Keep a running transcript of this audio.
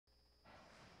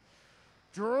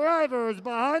Drivers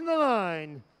behind the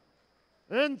line.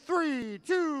 In 3,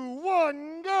 2,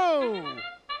 1, go!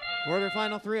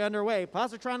 Quarterfinal 3 underway.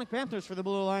 Positronic Panthers for the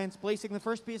Blue Alliance placing the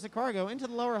first piece of cargo into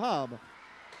the lower hub.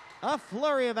 A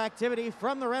flurry of activity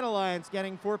from the Red Alliance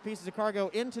getting 4 pieces of cargo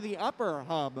into the upper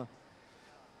hub.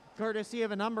 Courtesy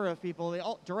of a number of people,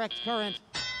 the Direct Current,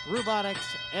 Robotics,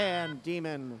 and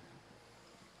Demon.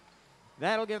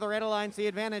 That'll give the Red Alliance the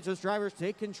advantage as drivers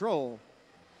take control.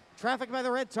 Traffic by the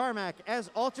red tarmac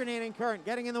as Alternating Current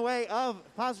getting in the way of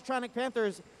Positronic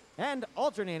Panthers and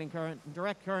Alternating Current and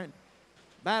Direct Current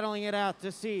battling it out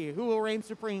to see who will reign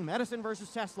supreme. Edison versus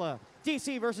Tesla,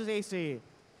 DC versus AC.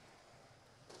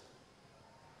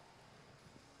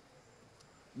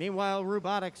 Meanwhile,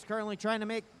 Robotics currently trying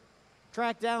to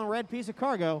track down a red piece of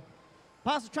cargo.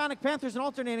 Positronic Panthers and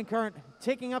Alternating Current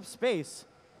taking up space.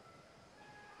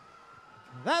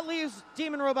 That leaves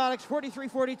Demon Robotics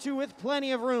 43-42 with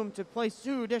plenty of room to place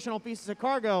 2 additional pieces of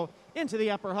cargo into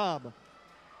the upper hub.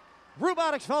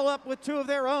 Robotics follow up with 2 of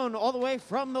their own all the way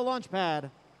from the launch pad.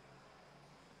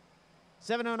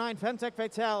 709 Femtech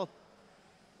Fatale,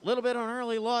 a little bit on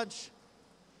early launch.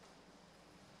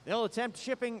 They'll attempt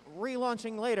shipping,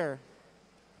 relaunching later.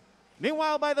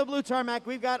 Meanwhile, by the blue tarmac,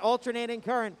 we've got Alternating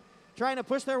Current trying to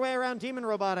push their way around Demon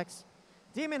Robotics.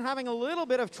 Demon having a little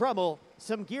bit of trouble,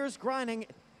 some gears grinding.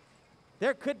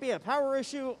 There could be a power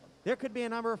issue. There could be a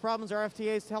number of problems. Our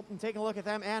FTAs help them take a look at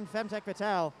them, and Femtech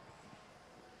Fatale.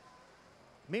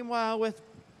 Meanwhile, with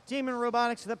Demon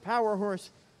Robotics, the power horse,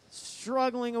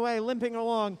 struggling away, limping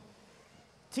along.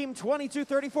 Team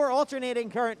 2234 Alternating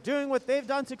Current doing what they've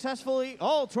done successfully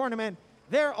all tournament.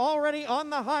 They're already on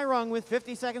the high rung with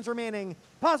 50 seconds remaining.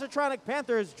 Positronic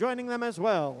Panthers joining them as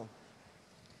well.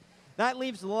 That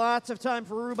leaves lots of time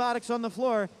for Robotics on the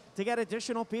floor to get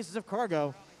additional pieces of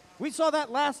cargo. We saw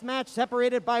that last match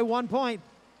separated by 1 point.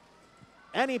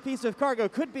 Any piece of cargo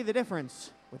could be the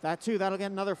difference. With that too, that'll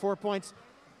get another 4 points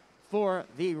for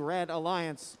the Red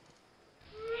Alliance.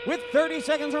 With 30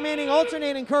 seconds remaining,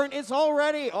 Alternating Current is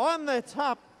already on the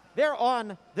top. They're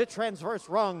on the transverse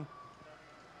rung.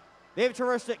 They've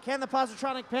traversed it. Can the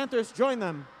Positronic Panthers join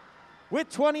them?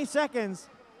 With 20 seconds,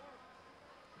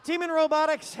 Demon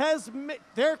Robotics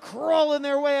they're crawling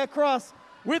their way across.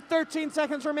 With 13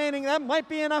 seconds remaining, that might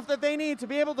be enough that they need to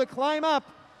be able to climb up.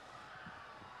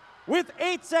 With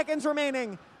 8 seconds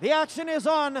remaining, the action is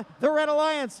on the Red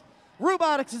Alliance.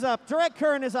 Robotics is up, Direct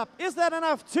Current is up. Is that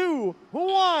enough? 2,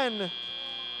 1.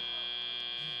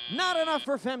 Not enough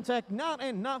for Femtech, not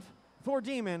enough for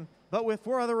Demon, but with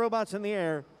 4 other robots in the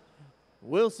air.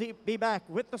 We'll be back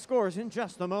with the scores in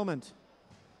just a moment.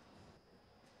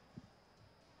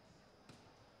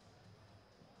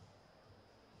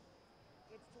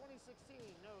 It's 2016.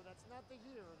 No, that's not the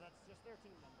year. That's just their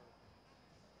team number.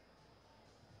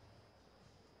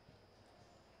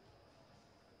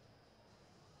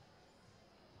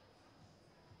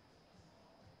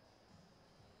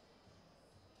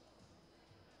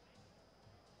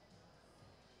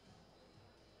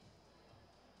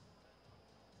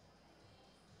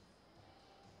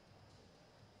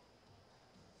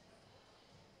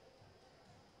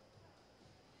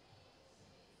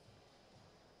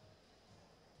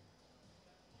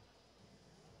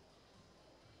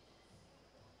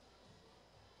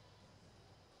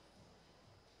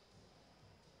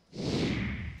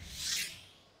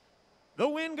 The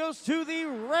win goes to the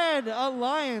Red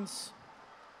Alliance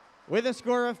with a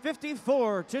score of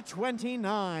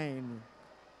 54-29.